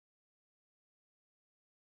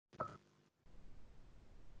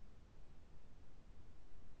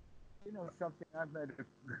You know something? I made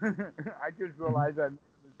I just realized I made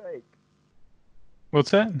a mistake.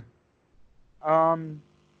 What's that? Um,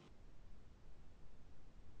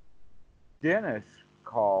 Dennis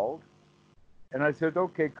called, and I said,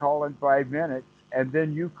 "Okay, call in 5 minutes." And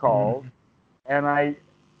then you called, Mhm. and I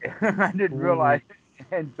I didn't Ooh. realize.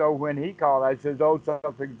 And so when he called, I said, "Oh,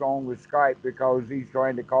 something's wrong with Skype because he's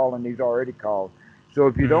trying to call and he's already called." So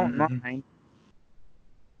if you don't Mhm. mind,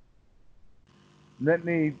 let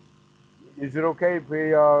me. Is it okay if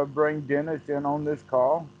we bring Dennis in on this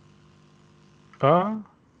call? Uh,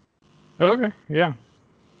 okay, yeah.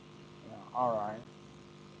 Yeah, all right.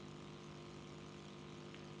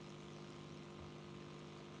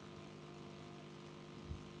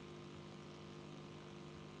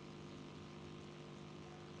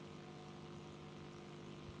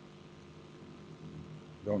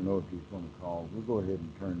 Don't know if he's going to call. We'll go ahead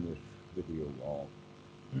and turn this video off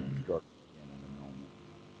and Mm. start